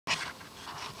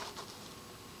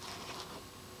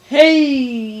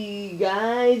Hey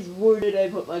guys, where did I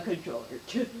put my controller?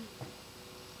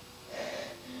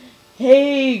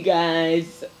 Hey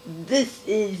guys, this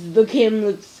is the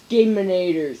Camlux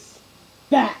Gaminators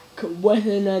back with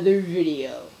another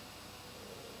video.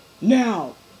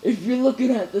 Now, if you're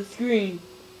looking at the screen,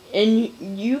 and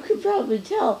you could probably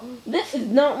tell, this is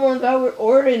not one of our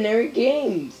ordinary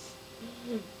games.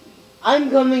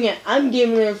 I'm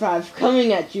Gaminator 5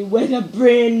 coming at you with a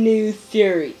brand new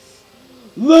series.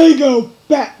 Lego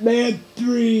Batman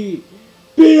 3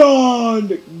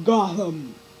 Beyond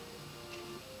Gotham.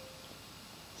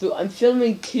 So I'm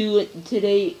filming 2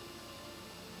 today.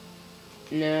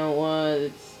 Now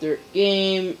let's start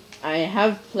game. I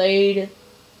have played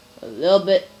a little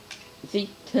bit. See?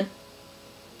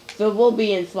 So we'll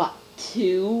be in slot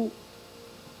 2.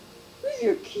 Where's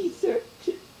your key, sir?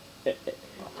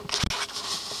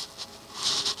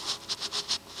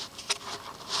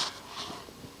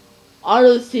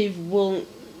 Autosave will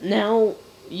now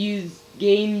use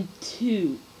game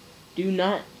 2. Do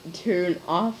not turn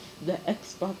off the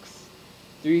Xbox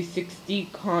 360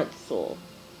 console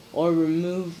or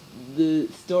remove the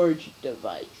storage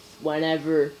device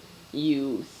whenever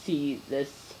you see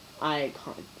this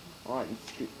icon on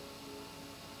screen.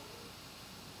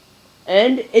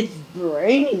 And it's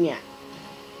Brainiac.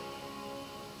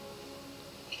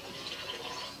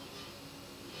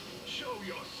 Show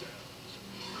yourselves.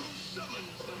 Who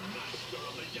summons the master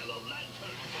of the Yellow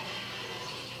Lantern?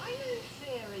 I know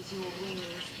fear is your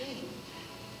weakest thing,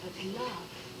 but love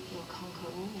will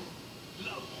conquer all.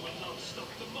 Love will not stop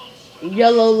the monster.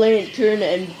 Yellow Lantern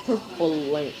and Purple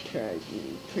Lantern,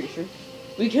 I'm pretty sure.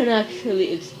 We can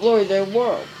actually explore their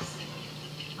worlds.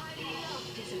 I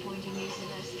love disappointing you,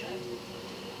 Sinestro.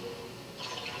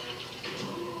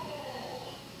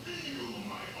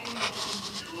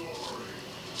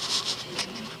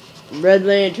 Red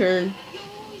Lantern, You're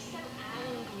always so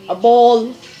angry. a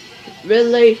ball,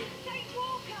 really? Saint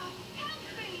Walker, help me!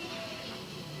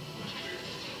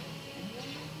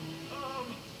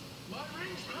 My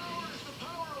ring's power is the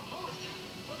power of hope,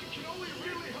 but it can only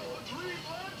really help a Green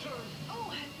Lantern.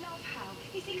 Oh, I love how.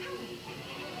 Is he coming?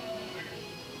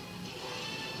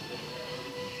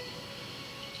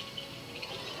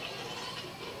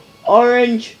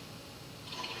 Orange,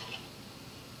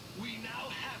 We now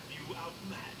have you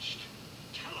outmatched.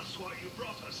 Tell us why you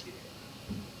brought us here.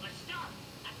 Let's stop.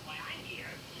 That's why I'm here.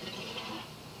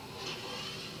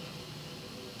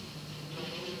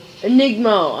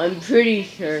 Enigma, I'm pretty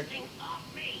sure. Think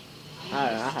of me. I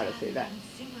don't know how to say that.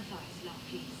 Sympathize,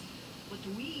 Lapis, but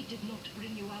we did not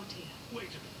bring you out here. Wait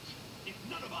a minute. If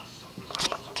none of us are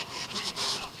responsible for bringing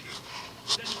us out here,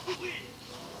 then who is?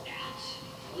 That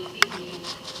will be me.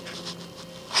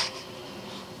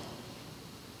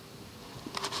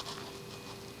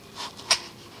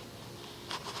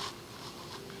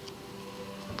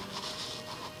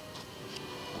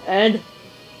 And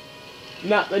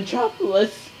not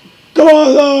Metropolis,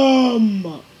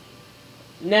 Gotham!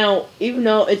 Now, even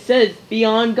though it says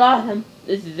Beyond Gotham,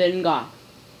 this is in Gotham.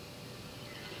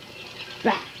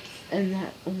 Bats, and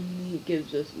that only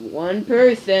gives us one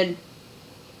person.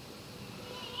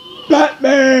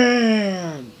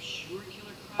 Batman!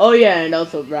 Oh yeah, and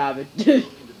also Robin. The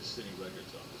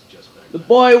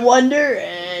Boy Wonder,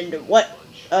 and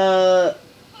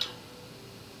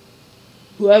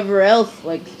whoever else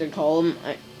likes to call him,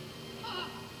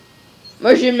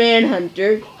 Martian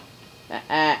Manhunter,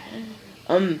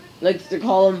 likes to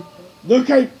call him the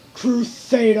Cape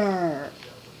Crusader.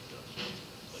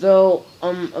 So,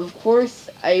 of course,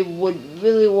 I would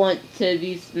really want to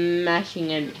be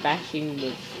smashing and bashing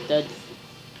the studs.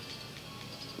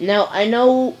 Now, I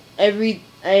know I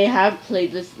have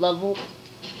played this level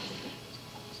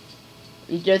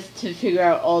just to figure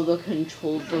out all the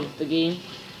controls of the game.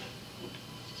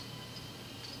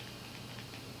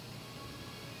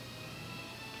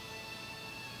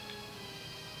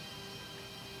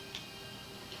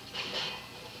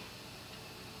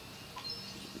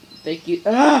 Thank you.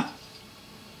 Ah!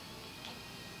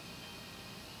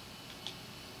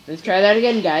 Let's try that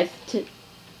again, guys.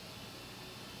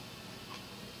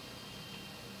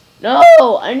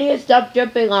 No! I need to stop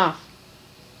jumping off.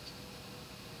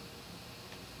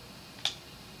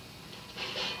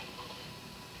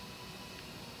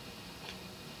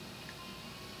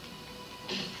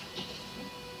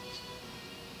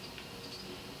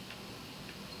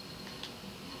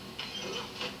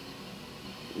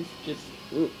 Let's just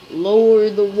lower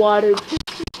the water.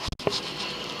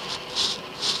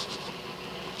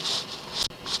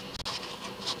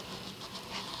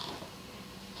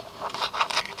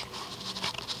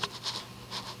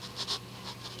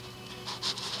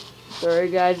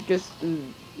 Sorry guys, just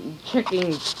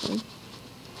checking.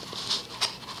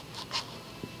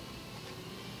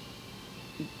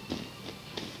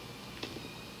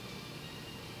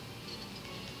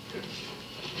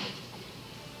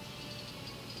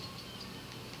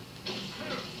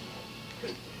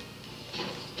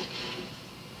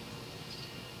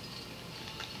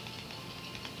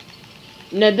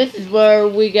 Now this is where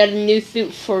we get a new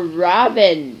suit for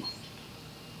Robin.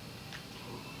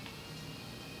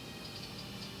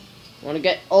 Want to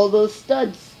get all those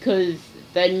studs, cause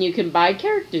then you can buy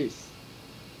characters.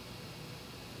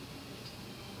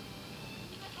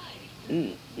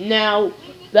 Now,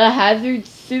 the hazard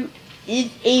suit is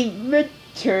a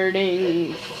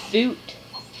returning suit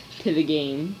to the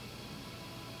game.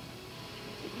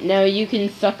 Now you can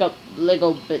suck up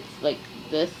Lego bits like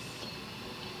this.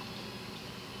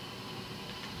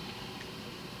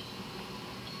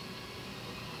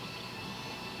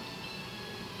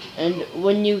 And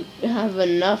when you have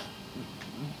enough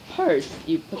parts,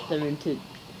 you put them into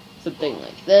something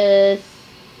like this.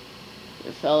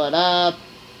 You fill it up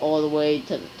all the way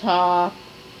to the top.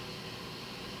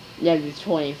 Yeah, there's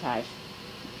 25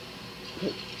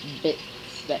 bits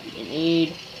that you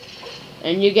need.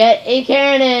 And you get a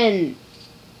cannon!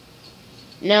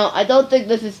 Now, I don't think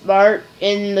this is smart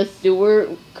in the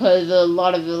sewer, because a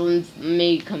lot of villains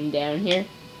may come down here.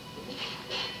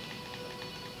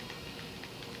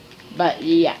 But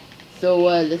yeah, so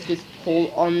let's just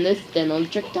pull on this, then I'll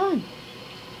check time.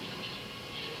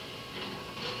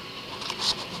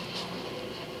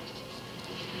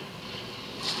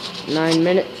 Nine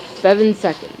minutes, 7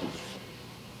 seconds.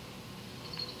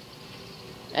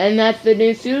 And that's the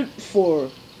new suit for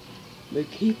the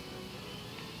Keep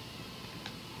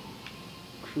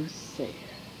Crusader.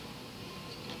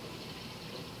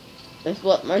 That's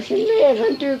what Martian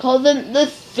Manhunter calls him, the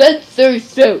sensor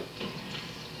suit.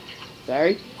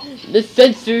 Sorry. The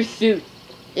sensor suit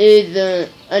is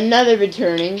another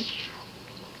returning.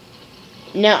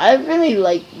 Now, I really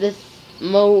like this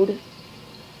mode.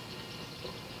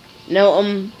 Now,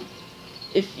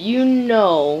 if you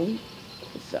know...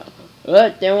 So,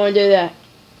 don't want to do that.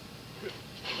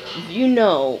 If you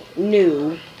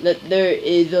knew that there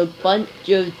is a bunch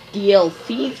of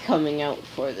DLCs coming out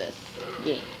for this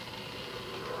game.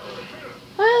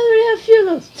 I already have a few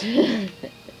of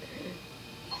those.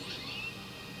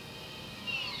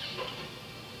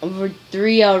 Over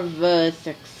 3 out of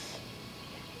 6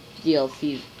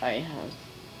 DLCs I have.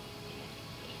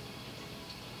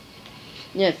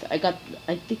 Yes, I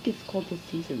think it's called the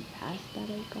Season Pass that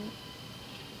I got.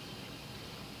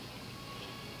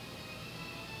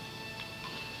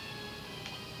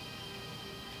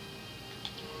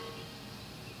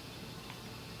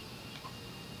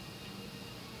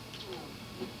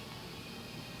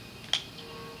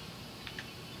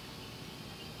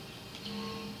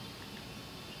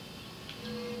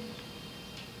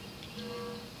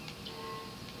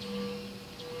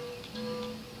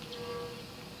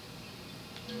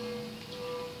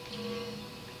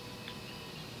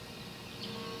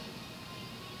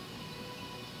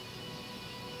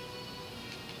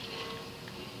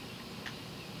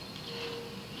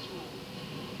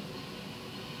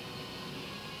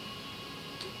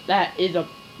 That is a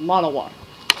lot of water.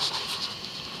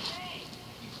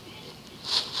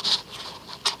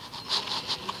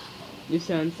 You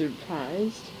sound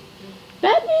surprised?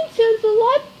 Batman sounds a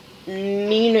lot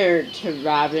meaner to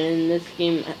Robin in this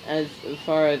game as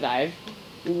far as I've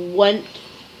been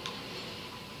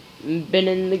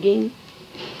in the game.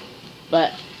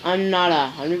 But I'm not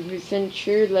 100%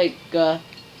 sure, like,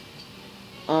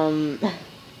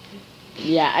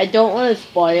 yeah, I don't want to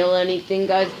spoil anything,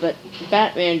 guys, but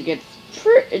Batman gets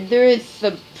there is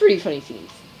some pretty funny scenes.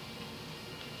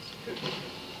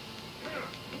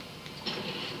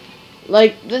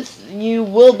 Like this, you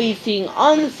will be seeing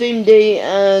on the same day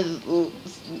as, well,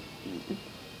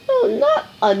 not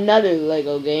another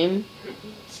Lego game,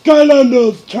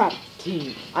 Skylanders Trap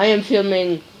Team. I am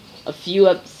filming a few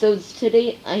episodes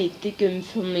today. I think I'm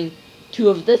filming 2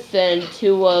 of this and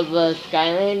 2 of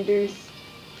Skylanders,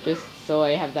 just so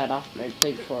I have that off my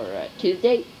plate for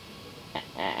Tuesday.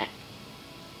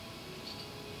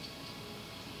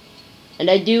 And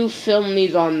I do film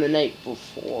these on the night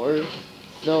before,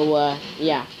 so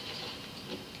yeah.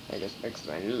 I just makes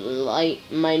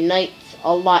my nights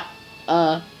a lot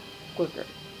quicker.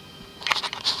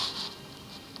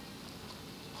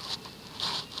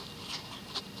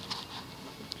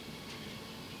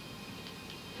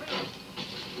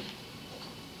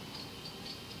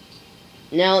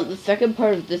 Now, the second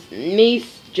part of this may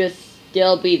just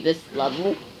still be this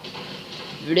level.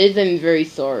 If it is, I'm very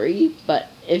sorry, but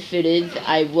if it is,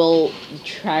 I will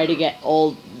try to get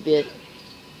all this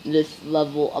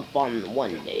level up on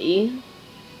one day.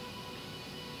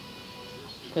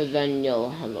 Because then you'll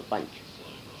have a bunch.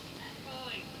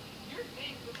 Fine. You're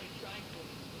paying for my dry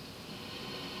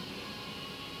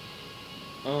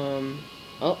cleaning.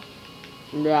 Oh,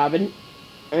 Robin.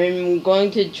 I'm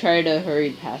going to try to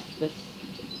hurry past this.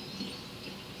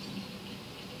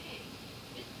 Hey, this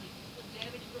place was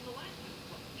damaged from the last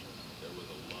construction. There was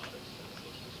a lot of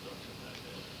senseless destruction that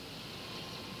day.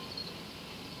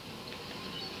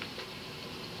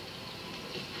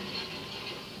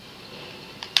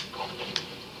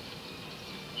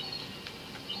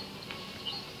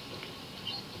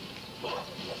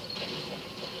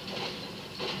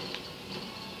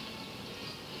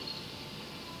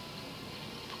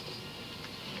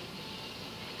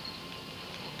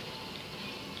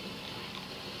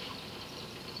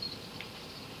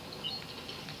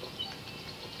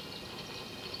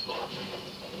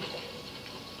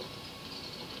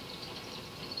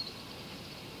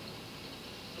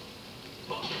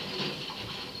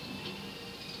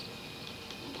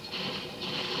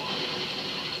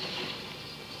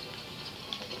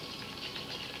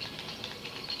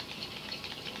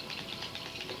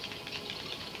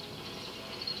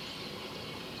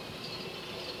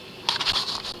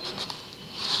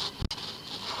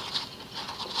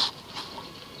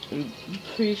 I'm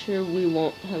pretty sure we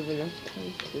won't have enough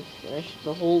time to finish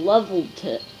the whole level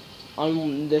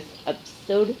on this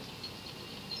episode.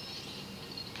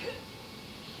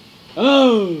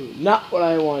 Oh, not what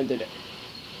I wanted to do.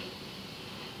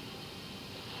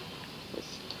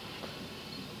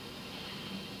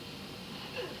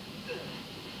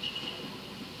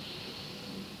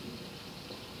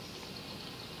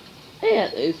 Hey,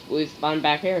 at least we spawned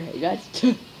back here. Hey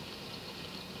guys.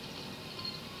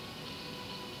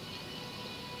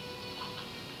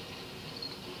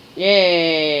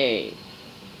 Yay!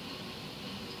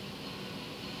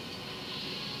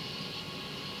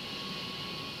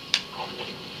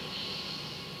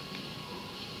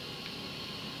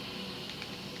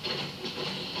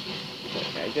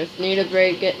 I just need to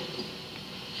break it.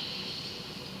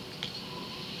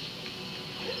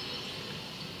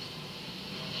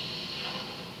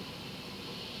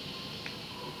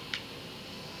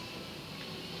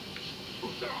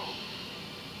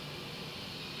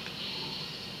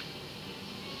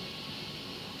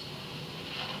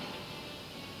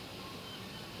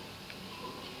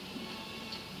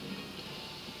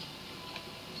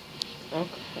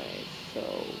 Okay, so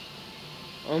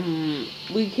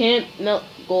we can't melt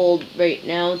gold right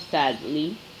now,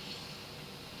 sadly.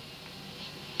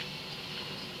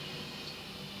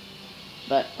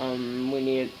 But we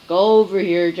need to go over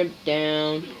here, jump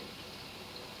down.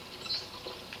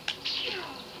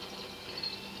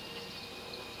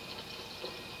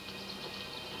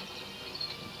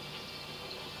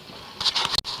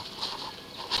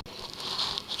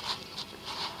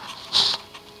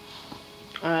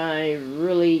 I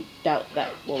really doubt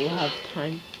that we'll have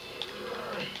time.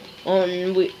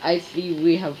 I see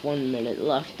we have 1 minute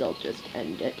left. I'll just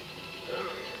end it.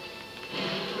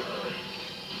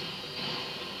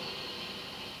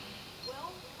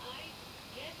 Well, I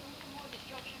guess a little more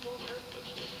destruction won't hurt. Let's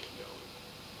just keep going.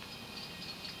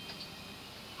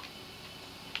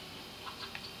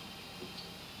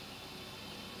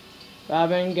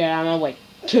 Robin, get out of my way.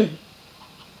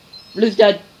 Blue's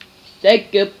dead.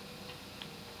 Thank you.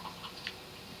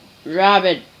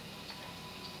 Robin.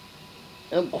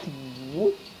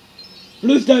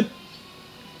 Blue's dead.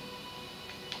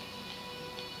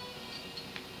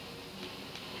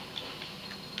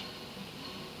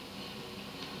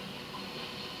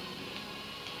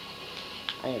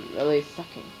 I am really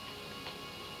sucking.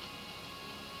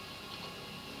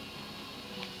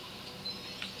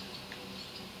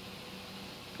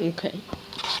 Okay.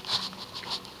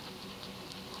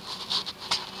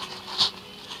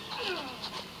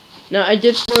 Now, I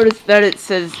just noticed that it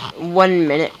says 1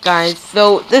 minute, guys,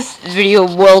 so this video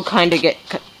will kind of get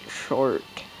cut short.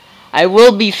 I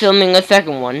will be filming a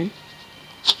second one.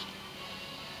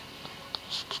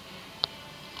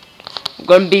 I'm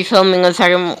going to be filming a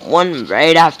second one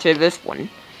right after this one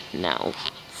now.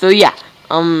 So, yeah,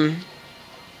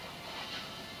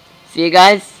 see you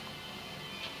guys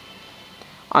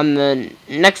on the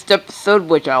next episode,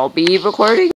 which I'll be recording.